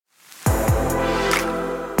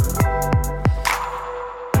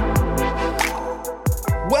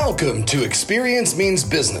Welcome to Experience Means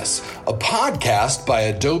Business, a podcast by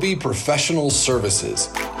Adobe Professional Services.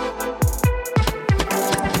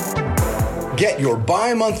 Get your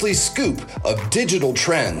bi-monthly scoop of digital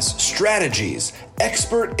trends, strategies,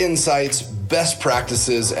 expert insights, best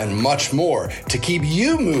practices, and much more to keep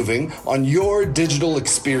you moving on your digital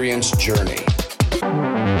experience journey.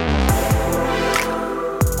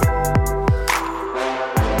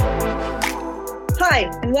 Hi,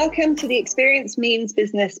 and welcome to the Experience Means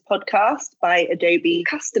Business podcast by Adobe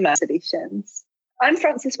Customer Solutions. I'm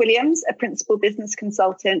Frances Williams, a principal business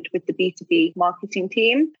consultant with the B2B marketing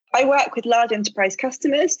team. I work with large enterprise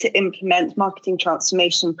customers to implement marketing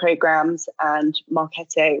transformation programs and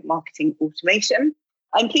Marketo marketing automation.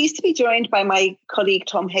 I'm pleased to be joined by my colleague,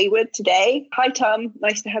 Tom Hayward, today. Hi, Tom.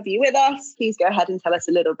 Nice to have you with us. Please go ahead and tell us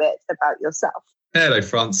a little bit about yourself. Hello,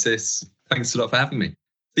 Francis. Thanks a lot for having me.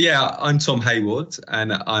 Yeah, I'm Tom Hayward,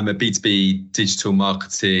 and I'm a B2B Digital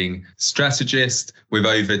Marketing Strategist with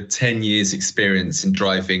over 10 years experience in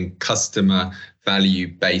driving customer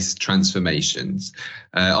value-based transformations.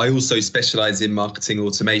 I also specialize in marketing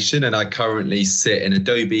automation, and I currently sit in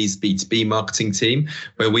Adobe's B2B marketing team,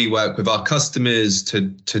 where we work with our customers to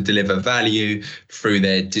deliver value through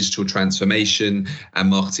their digital transformation and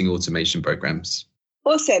marketing automation programs.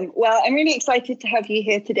 Awesome. Well, I'm really excited to have you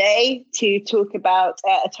here today to talk about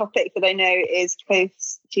a topic that I know is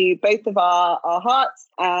close to both of our hearts.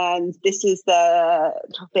 And this is the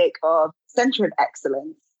topic of Center of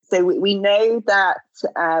Excellence. So we know that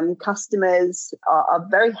customers are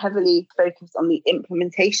very heavily focused on the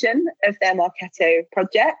implementation of their Marketo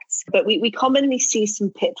projects, but we commonly see some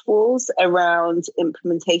pitfalls around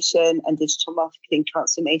implementation and digital marketing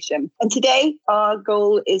transformation. And today, our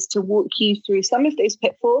goal is to walk you through some of those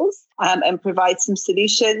pitfalls and provide some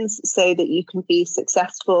solutions so that you can be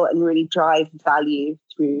successful and really drive value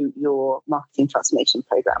through your marketing transformation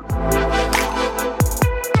program.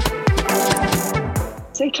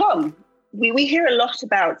 So, Tom, we hear a lot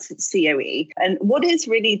about CoE, and what is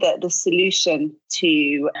really the solution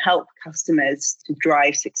to help customers to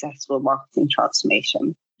drive successful marketing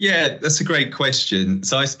transformation? Yeah, that's a great question.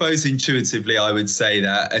 So I suppose intuitively, I would say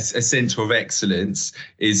that a center of excellence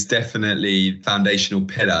is definitely the foundational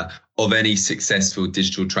pillar of any successful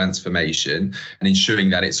digital transformation and ensuring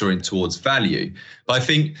that it's oriented towards value. But I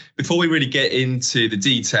think before we really get into the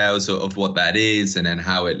details of what that is and then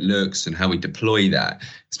how it looks and how we deploy that,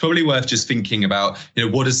 it's probably worth just thinking about,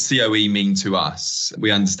 what does CoE mean to us? We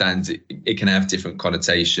understand it can have different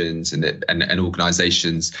connotations and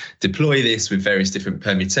organizations deploy this with various different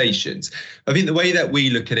permutations. I think the way that we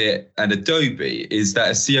look at it at Adobe is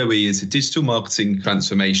that a CoE is a digital marketing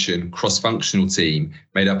transformation cross-functional team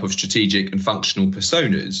made up of strategic and functional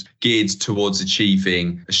personas geared towards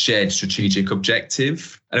achieving a shared strategic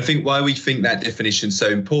objective. And I think why we think that definition is so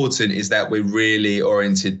important is that we're really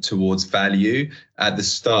oriented towards value at the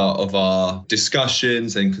start of our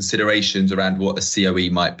discussions and considerations around what a CoE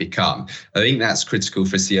might become. I think that's critical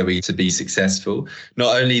for CoE to be successful.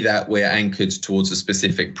 Not only that we're anchored towards a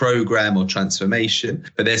specific program or transformation,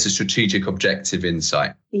 but there's a strategic objective in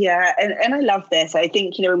sight. Yeah, and I love this. I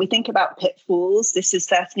think, when we think about pitfalls, this is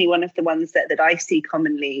certainly one of the ones that I see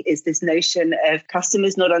commonly is this notion of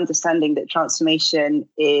customers not understanding that transformation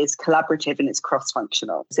is collaborative and it's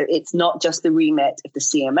cross-functional. So it's not just the remit of the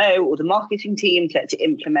CMO or the marketing team to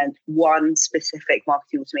implement one specific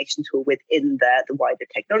marketing automation tool within the wider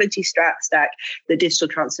technology stack. The digital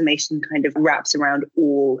transformation kind of wraps around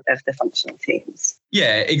all of the functional teams.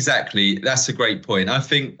 Yeah, exactly. That's a great point. I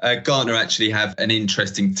think Gartner actually have an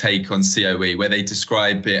interesting take on CoE where they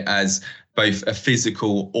describe it as both a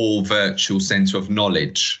physical or virtual center of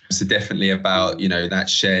knowledge. So definitely about, that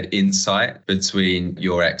shared insight between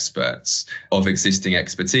your experts of existing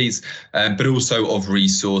expertise, but also of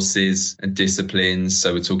resources and disciplines.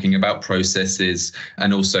 So we're talking about processes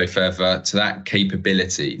and also further to that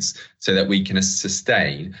capabilities so that we can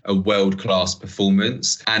sustain a world-class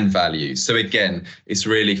performance and value. So again, it's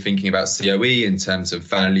really thinking about CoE in terms of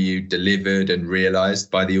value delivered and realized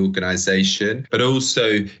by the organization, but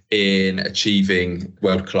also in achieving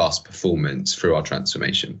world-class performance through our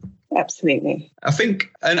transformation. Absolutely. I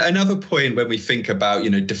think another point when we think about,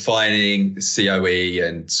 defining CoE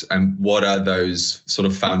and what are those sort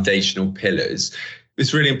of foundational pillars,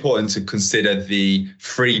 it's really important to consider the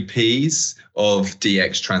 3 Ps of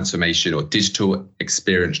DX transformation or digital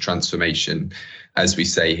experience transformation, as we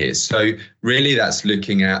say here. So really that's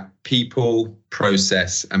looking at people,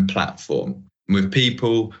 process and platform. With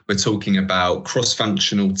people, we're talking about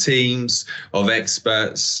cross-functional teams of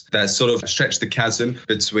experts that sort of stretch the chasm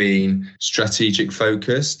between strategic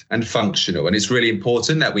focused and functional. And it's really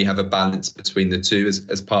important that we have a balance between the two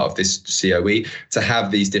as part of this CoE, to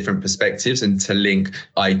have these different perspectives and to link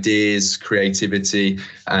ideas, creativity,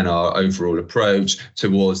 and our overall approach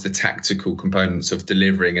towards the tactical components of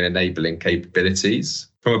delivering and enabling capabilities.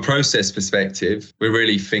 From a process perspective, we're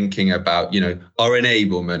really thinking about, our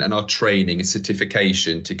enablement and our training and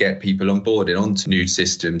certification to get people on board and onto new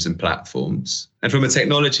systems and platforms. And from a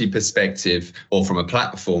technology perspective, or from a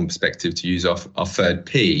platform perspective, to use our third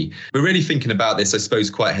P, we're really thinking about this, I suppose,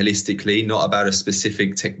 quite holistically, not about a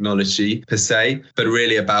specific technology per se, but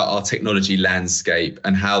really about our technology landscape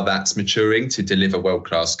and how that's maturing to deliver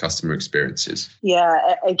world-class customer experiences.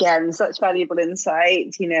 Yeah, again, such valuable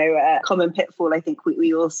insight. A common pitfall I think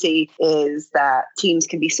we all see is that teams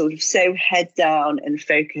can be sort of so head down and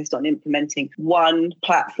focused on implementing one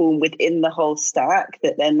platform within the whole stack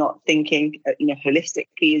that they're not thinking,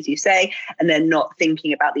 holistically, as you say, and they're not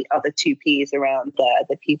thinking about the other two Ps around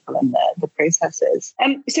the people and the processes.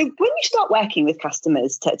 So when you start working with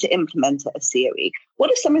customers to implement a CoE, what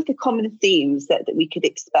are some of the common themes that we could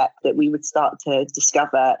expect that we would start to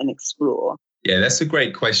discover and explore? Yeah, that's a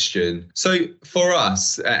great question. So for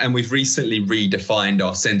us, and we've recently redefined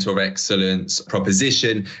our Centre of Excellence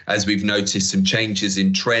proposition as we've noticed some changes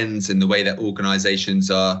in trends in the way that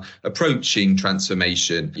organisations are approaching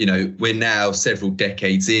transformation. We're now several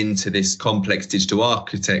decades into this complex digital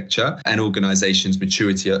architecture, and organisations'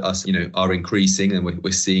 maturity are increasing, and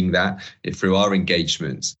we're seeing that through our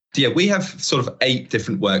engagements. Yeah, we have sort of 8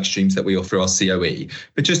 different work streams that we offer our CoE,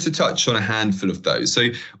 but just to touch on a handful of those. So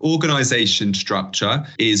organisation structure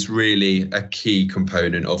is really a key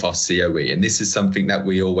component of our CoE. And this is something that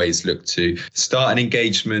we always look to start an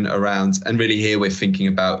engagement around. And really here we're thinking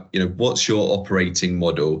about, what's your operating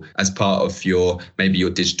model as part of maybe your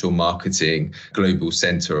digital marketing global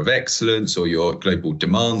centre of excellence, or your global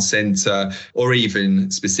demand centre, or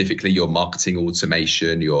even specifically your marketing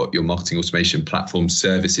automation, your marketing automation platform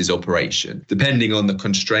services operation, depending on the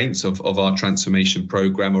constraints of our transformation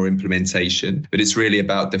program or implementation. But it's really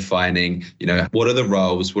about defining, what are the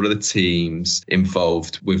roles, what are the teams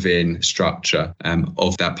involved within structure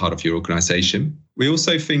of that part of your organization. We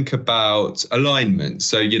also think about alignment.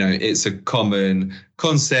 So, it's a common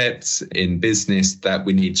concept in business that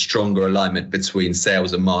we need stronger alignment between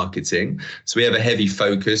sales and marketing. So we have a heavy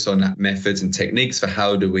focus on methods and techniques for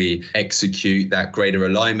how do we execute that greater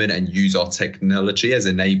alignment and use our technology as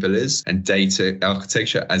enablers and data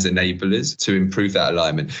architecture as enablers to improve that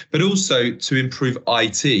alignment, but also to improve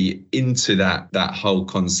IT into that whole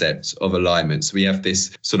concept of alignment. So we have this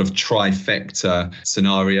sort of trifecta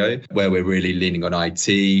scenario where we're really leaning on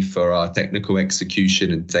IT for our technical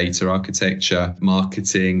execution and data architecture, marketing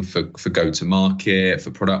for go-to-market,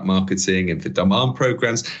 for product marketing and for demand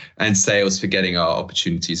programs, and sales for getting our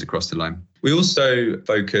opportunities across the line. We also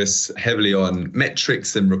focus heavily on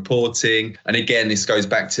metrics and reporting. And again, this goes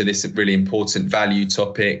back to this really important value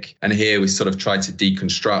topic. And here we sort of try to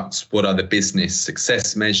deconstruct what are the business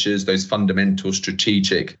success measures, those fundamental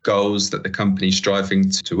strategic goals that the company's striving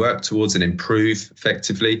to work towards and improve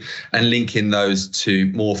effectively, and linking those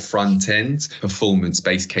to more front-end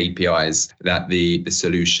performance-based KPIs that the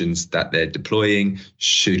solutions that they're deploying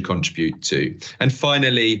should contribute to. And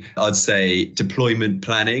finally, I'd say deployment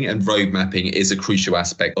planning and roadmap is a crucial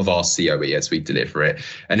aspect of our CoE as we deliver it.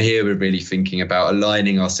 And here we're really thinking about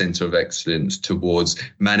aligning our Centre of Excellence towards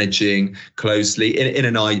managing closely in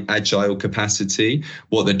an agile capacity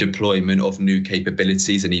what the deployment of new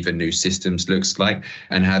capabilities and even new systems looks like,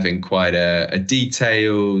 and having quite a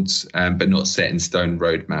detailed but not set in stone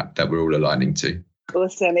roadmap that we're all aligning to.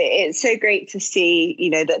 Awesome. It's so great to see,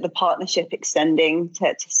 that the partnership extending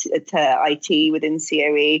to IT within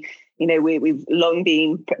CoE. We've long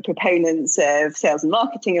been proponents of sales and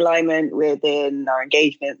marketing alignment within our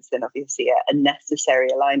engagements, and obviously a necessary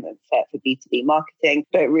alignment for B2B marketing,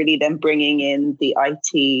 but really then bringing in the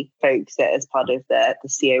IT folks as part of the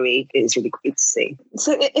CoE is really good to see.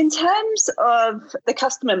 So in terms of the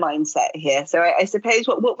customer mindset here, so I suppose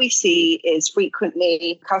what we see is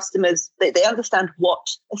frequently customers, they understand what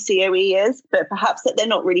a CoE is, but perhaps that they're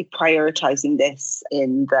not really prioritizing this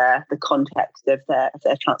in the context of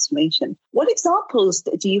their transformation. What examples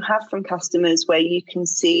do you have from customers where you can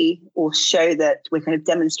see or show that we're kind of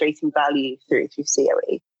demonstrating value through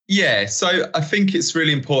CoE? Yeah, so I think it's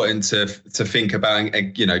really important to think about,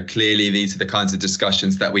 clearly these are the kinds of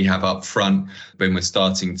discussions that we have up front when we're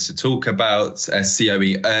starting to talk about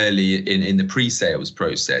CoE early in the pre-sales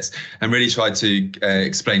process, and really try to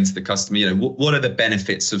explain to the customer, what are the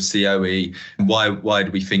benefits of CoE, and why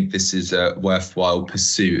do we think this is a worthwhile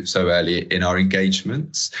pursuit so early in our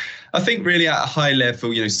engagements. I think really at a high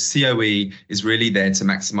level, CoE is really there to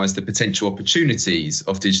maximize the potential opportunities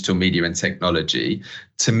of digital media and technology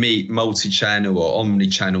to meet multi-channel or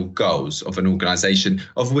omni-channel goals of an organization,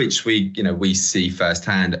 of which we see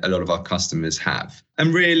firsthand a lot of our customers have.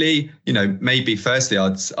 And really, maybe firstly,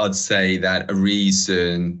 I'd say that a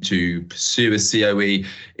reason to pursue a CoE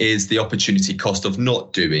is the opportunity cost of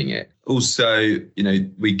not doing it. Also,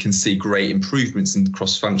 we can see great improvements in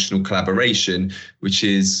cross-functional collaboration, which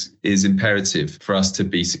is imperative for us to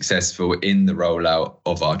be successful in the rollout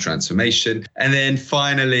of our transformation. And then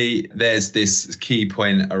finally, there's this key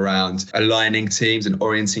point around aligning teams and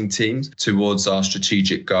orienting teams towards our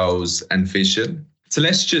strategic goals and vision. So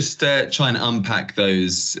let's just try and unpack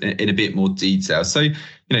those in a bit more detail. So,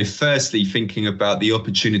 firstly, thinking about the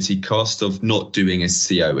opportunity cost of not doing a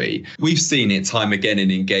CoE. We've seen it time again in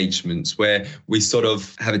engagements where we sort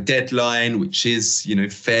of have a deadline, which is,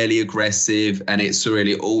 fairly aggressive, and it's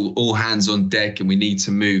really all hands on deck, and we need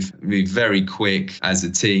to move very quick as a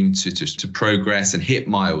team to progress and hit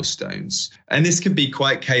milestones. And this can be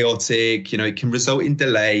quite chaotic. It can result in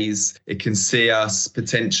delays. It can see us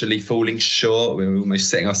potentially falling short. We're almost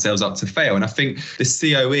setting ourselves up to fail. And I think the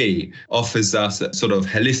CoE offers us a sort of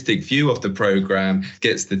holistic view of the program,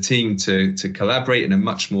 gets the team to collaborate in a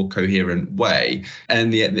much more coherent way.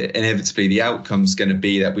 And inevitably, the outcome is going to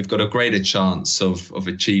be that we've got a greater chance of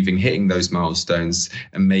hitting those milestones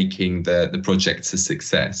and making the project a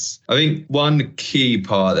success. I think one key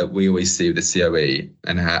part that we always see with the CoE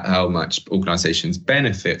and how much organizations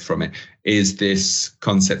benefit from it is this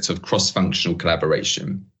concept of cross-functional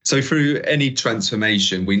collaboration. So through any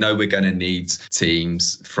transformation, we know we're going to need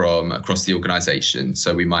teams from across the organization.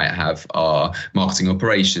 So we might have our marketing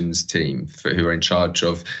operations team who are in charge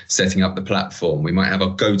of setting up the platform. We might have our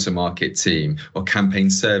go-to-market team or campaign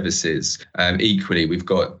services. Equally, we've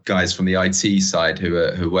got guys from the IT side who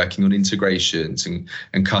are working on integrations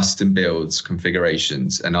and custom builds,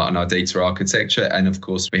 configurations, and our data architecture. And of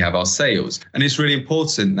course, we have our sales. And it's really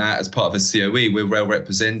important that as part of a CoE, we're well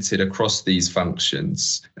represented across these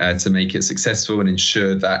functions to make it successful and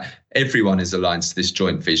ensure that everyone is aligned to this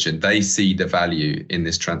joint vision. They see the value in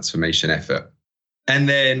this transformation effort. And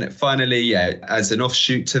then finally, as an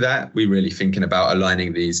offshoot to that, we're really thinking about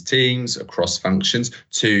aligning these teams across functions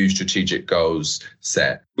to strategic goals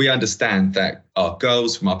set. We understand that our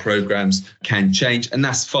goals from our programs can change, and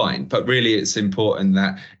that's fine. But really, it's important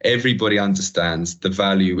that everybody understands the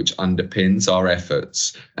value which underpins our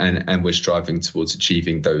efforts, and we're striving towards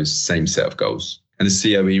achieving those same set of goals. And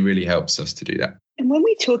the CoE really helps us to do that. And when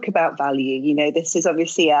we talk about value, this is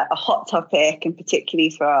obviously a hot topic, and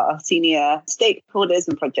particularly for our senior stakeholders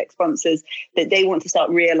and project sponsors, that they want to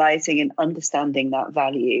start realizing and understanding that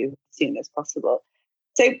value as soon as possible.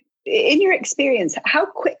 So in your experience, how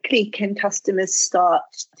quickly can customers start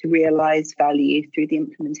to realize value through the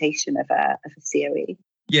implementation of a CoE?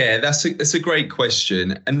 Yeah, that's a great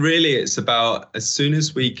question. And really, it's about as soon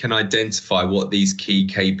as we can identify what these key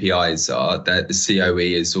KPIs are that the CoE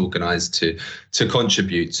is organized to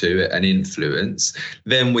contribute to and influence,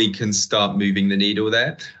 then we can start moving the needle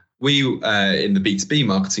there. We, in the B2B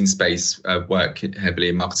marketing space, work heavily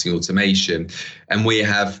in marketing automation. And we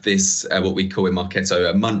have this, what we call in Marketo,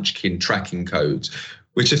 a Munchkin tracking code,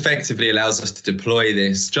 which effectively allows us to deploy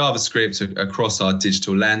this JavaScript across our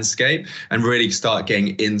digital landscape and really start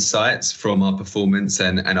getting insights from our performance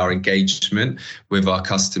and our engagement with our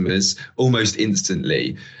customers almost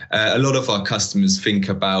instantly. A lot of our customers think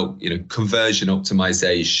about, conversion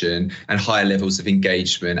optimization and higher levels of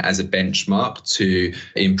engagement as a benchmark to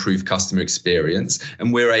improve customer experience.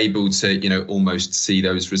 And we're able to, almost see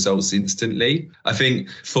those results instantly. I think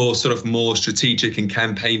for sort of more strategic and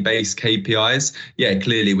campaign-based KPIs,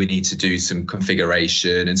 clearly we need to do some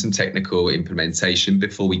configuration and some technical implementation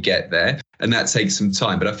before we get there. And that takes some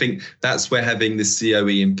time. But I think that's where having the CoE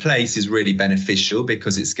in place is really beneficial,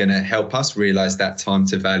 because it's going to help us realize that time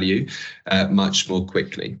to value much more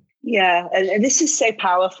quickly. Yeah, and this is so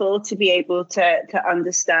powerful to be able to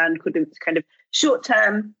understand kind of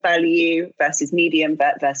short-term value versus medium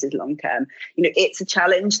versus long-term. It's a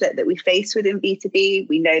challenge that we face within B2B.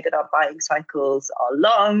 We know that our buying cycles are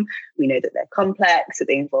long. We know that they're complex, that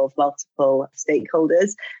they involve multiple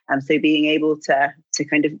stakeholders. So being able to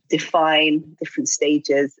kind of define different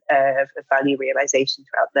stages of value realization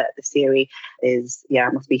throughout the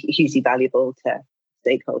CoE must be hugely valuable to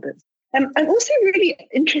stakeholders. I'm also really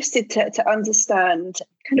interested to understand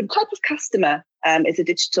kind of type of customer is a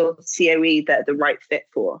digital CoE the right fit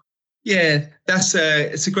for? Yeah,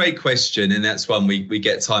 it's a great question. And that's one we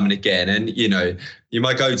get time and again. And,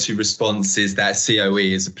 my go-to response is that CoE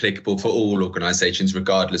is applicable for all organizations,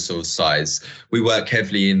 regardless of size. We work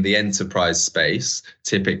heavily in the enterprise space,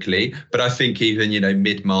 typically, but I think even,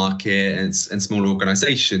 mid-market and small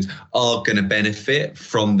organizations are going to benefit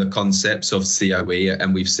from the concepts of CoE.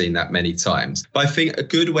 And we've seen that many times. But I think a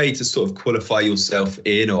good way to sort of qualify yourself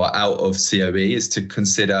in or out of CoE is to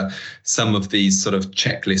consider some of these sort of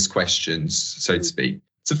checklist questions, so to speak.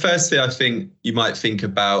 So firstly, I think you might think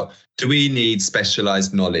about, do we need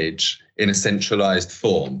specialized knowledge in a centralized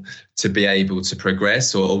form to be able to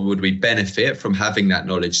progress, or would we benefit from having that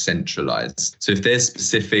knowledge centralized? So if there's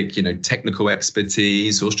specific, technical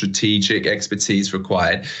expertise or strategic expertise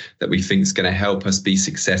required that we think is going to help us be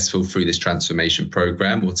successful through this transformation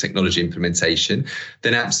program or technology implementation,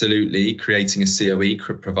 then absolutely creating a CoE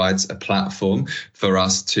provides a platform for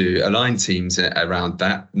us to align teams around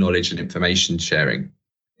that knowledge and information sharing.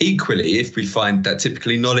 Equally, if we find that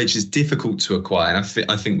typically knowledge is difficult to acquire, and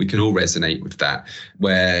I think we can all resonate with that,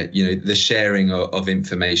 where the sharing of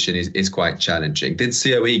information is quite challenging, then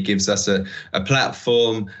CoE gives us a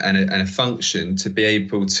platform and a function to be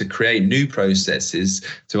able to create new processes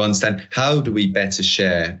to understand how do we better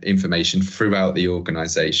share information throughout the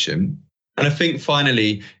organization. And I think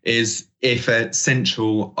finally is if a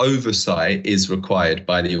central oversight is required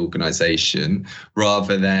by the organization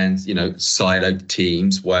rather than, siloed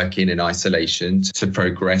teams working in isolation to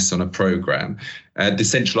progress on a program. The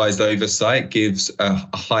centralized oversight gives a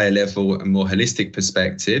higher level and more holistic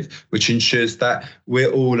perspective, which ensures that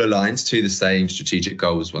we're all aligned to the same strategic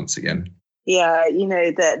goals once again. Yeah,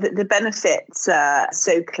 the benefits are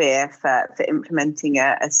so clear for implementing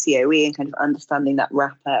a CoE and kind of understanding that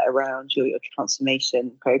wrapper around your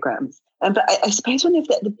transformation programs. But I suppose one of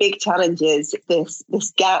the big challenges is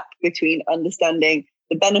this gap between understanding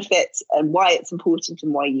the benefits and why it's important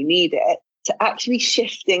and why you need it, to actually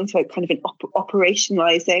shifting to kind of an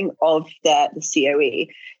operationalizing of the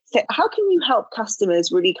CoE. So how can you help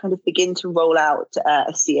customers really kind of begin to roll out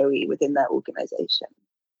a CoE within their organization?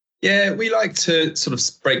 Yeah, we like to sort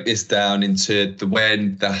of break this down into the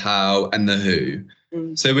when, the how, and the who.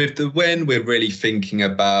 So with the when, we're really thinking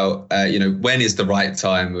about, when is the right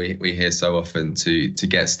time, we hear so often, to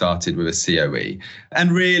get started with a CoE.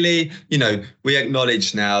 And really, we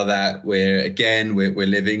acknowledge now that we're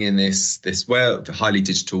living in this world, the highly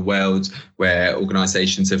digital world, where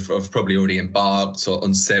organizations have probably already embarked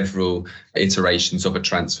on several iterations of a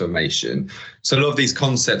transformation. So a lot of these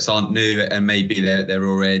concepts aren't new, and maybe they're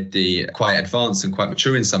already quite advanced and quite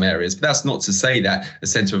mature in some areas. But that's not to say that a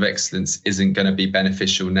centre of excellence isn't going to be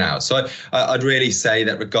beneficial now. So I'd really say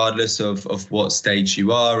that regardless of what stage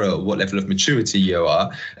you are or what level of maturity you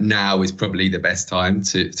are, now is probably the best time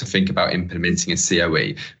to think about implementing a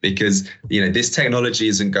CoE, because this technology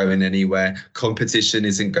isn't going anywhere, competition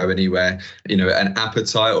isn't going anywhere, an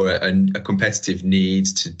appetite or a competitive need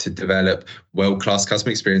to develop world-class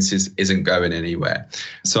customer experiences isn't going anywhere.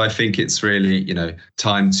 So I think it's really,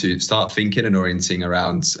 time to start thinking and orienting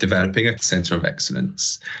around developing a centre of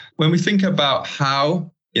excellence. When we think about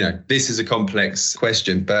how, this is a complex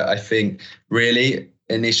question, but I think really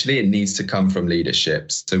initially it needs to come from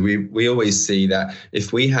leadership. So we always see that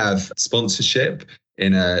if we have sponsorship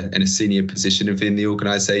in a senior position within the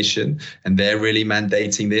organization, and they're really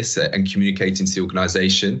mandating this and communicating to the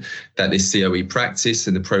organization that this CoE practice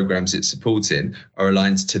and the programs it's supporting are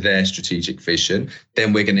aligned to their strategic vision,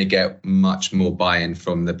 then we're going to get much more buy-in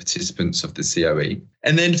from the participants of the CoE.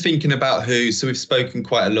 And then thinking about who, so we've spoken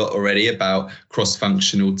quite a lot already about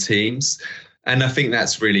cross-functional teams. And I think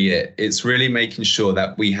that's really it. It's really making sure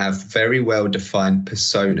that we have very well-defined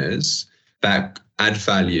personas that add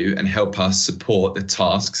value and help us support the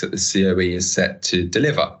tasks that the CoE is set to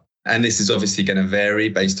deliver. And this is obviously going to vary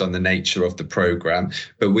based on the nature of the program,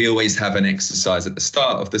 but we always have an exercise at the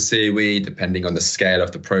start of the CoE, depending on the scale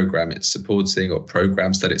of the program it's supporting or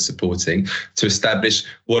programs that it's supporting, to establish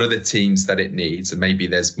what are the teams that it needs. And maybe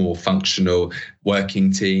there's more functional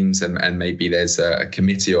working teams, and maybe there's a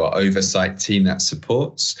committee or oversight team that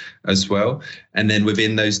supports as well. And then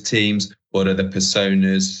within those teams, what are the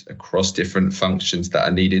personas across different functions that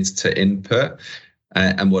are needed to input,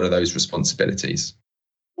 and what are those responsibilities?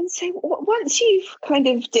 And so once you've kind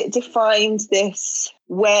of defined this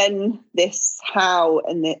when, this how,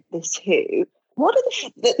 and this who, what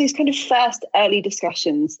are these kind of first early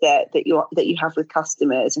discussions that you have with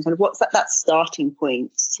customers, and kind of what's that starting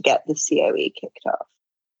point to get the CoE kicked off?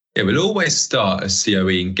 Yeah, we'll always start a CoE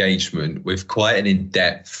engagement with quite an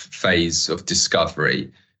in-depth phase of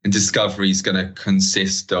discovery. And discovery is going to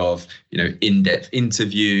consist of, in-depth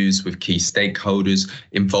interviews with key stakeholders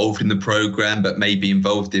involved in the program, but maybe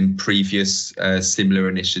involved in previous similar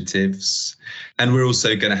initiatives. And we're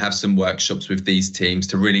also going to have some workshops with these teams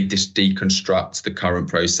to really deconstruct the current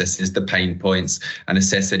processes, the pain points, and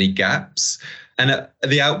assess any gaps. And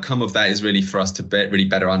the outcome of that is really for us to really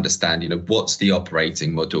better understand, what's the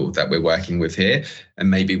operating model that we're working with here, and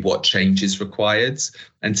maybe what change is required.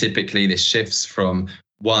 And typically this shifts from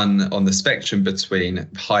one on the spectrum between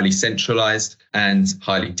highly centralized and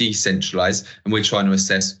highly decentralized. And we're trying to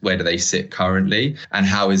assess where do they sit currently and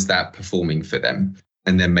how is that performing for them.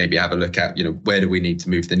 And then maybe have a look at, where do we need to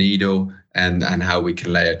move the needle, and how we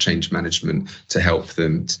can layer change management to help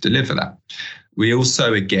them to deliver that. We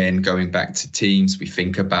also, again, going back to teams, we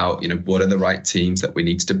think about, what are the right teams that we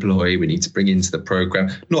need to deploy, we need to bring into the program,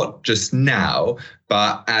 not just now,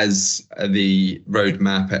 but as the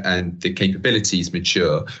roadmap and the capabilities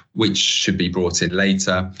mature, which should be brought in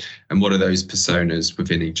later, and what are those personas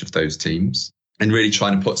within each of those teams. And really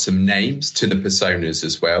trying to put some names to the personas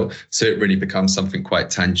as well, so it really becomes something quite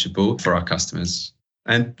tangible for our customers.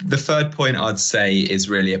 And the third point I'd say is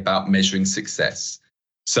really about measuring success.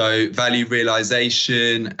 So value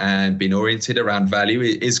realization and being oriented around value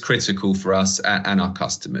is critical for us and our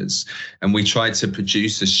customers. And we try to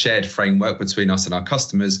produce a shared framework between us and our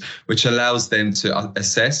customers, which allows them to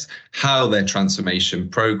assess how their transformation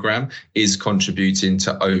program is contributing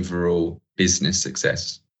to overall business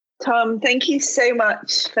success. Tom, thank you so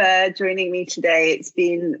much for joining me today. It's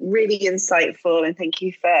been really insightful, and thank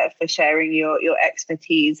you for sharing your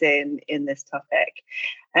expertise in this topic.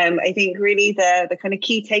 I think really the kind of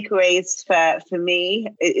key takeaways for me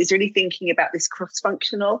is really thinking about this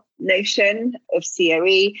cross-functional notion of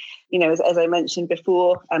CoE. As I mentioned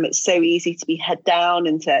before, it's so easy to be head down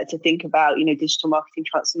and to think about, digital marketing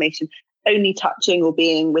transformation only touching or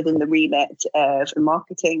being within the remit of a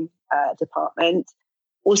marketing department.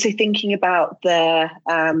 Also thinking about the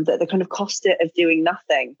kind of cost of doing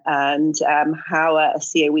nothing, and how a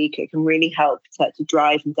CoE can really help to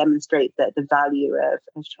drive and demonstrate the value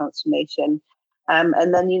of transformation.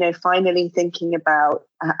 And then, finally thinking about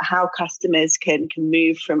how customers can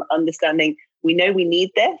move from understanding, we know we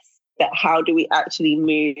need this, but how do we actually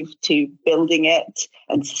move to building it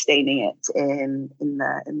and sustaining it in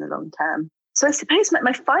the long term? So I suppose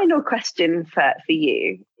my final question for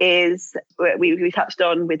you is, we touched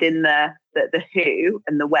on within the who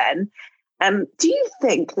and the when. Do you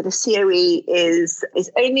think that a CoE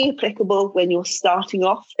is only applicable when you're starting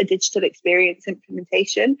off a digital experience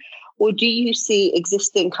implementation? Or do you see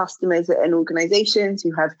existing customers and organizations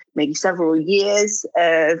who have maybe several years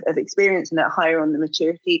of experience and are higher on the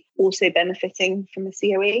maturity also benefiting from a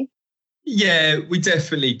CoE? Yeah, we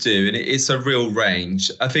definitely do. And it's a real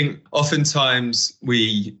range. I think oftentimes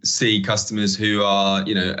we see customers who are,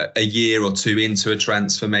 a year or two into a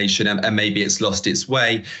transformation, and maybe it's lost its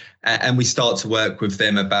way. And we start to work with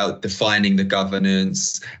them about defining the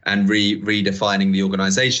governance and redefining the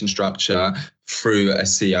organization structure through a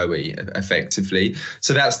CoE effectively.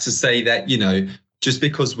 So that's to say that, just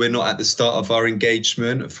because we're not at the start of our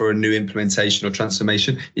engagement for a new implementation or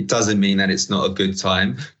transformation, it doesn't mean that it's not a good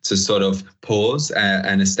time to sort of pause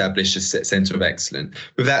and establish a centre of excellence.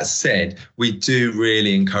 With that said, we do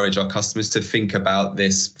really encourage our customers to think about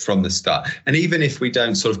this from the start. And even if we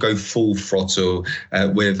don't sort of go full throttle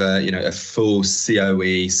with a full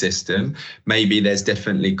CoE system, maybe there's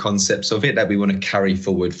definitely concepts of it that we want to carry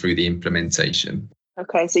forward through the implementation.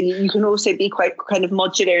 Okay, so you can also be quite kind of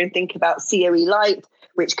modular and think about CoE Lite,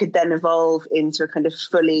 which could then evolve into a kind of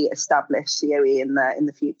fully established CoE in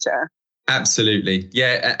the future. Absolutely.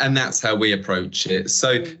 Yeah. And that's how we approach it.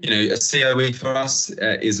 So, a CoE for us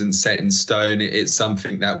isn't set in stone. It's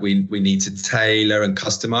something that we need to tailor and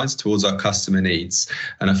customize towards our customer needs.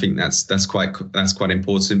 And I think that's quite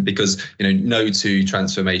important because, no two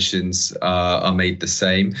transformations are made the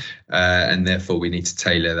same. And therefore we need to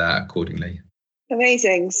tailor that accordingly.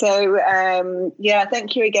 Amazing. So,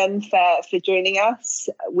 thank you again for joining us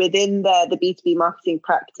within the B2B marketing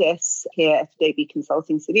practice here at Adobe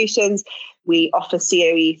Consulting Solutions. We offer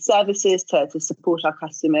CoE services to support our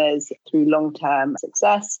customers through long-term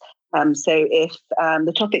success. So if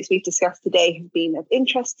the topics we've discussed today have been of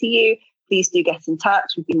interest to you, please do get in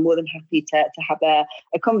touch. We'd be more than happy to have a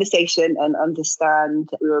conversation and understand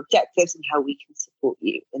your objectives and how we can support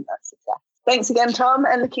you in that success. Thanks again, Tom,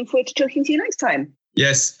 and looking forward to talking to you next time.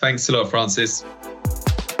 Yes, thanks a lot, Francis.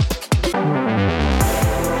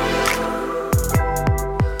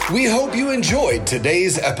 We hope you enjoyed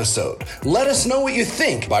today's episode. Let us know what you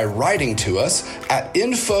think by writing to us at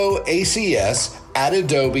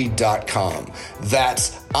infoacs@adobe.com. That's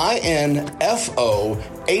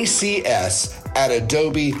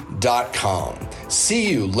INFOACS@adobe.com. See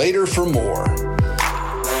you later for more.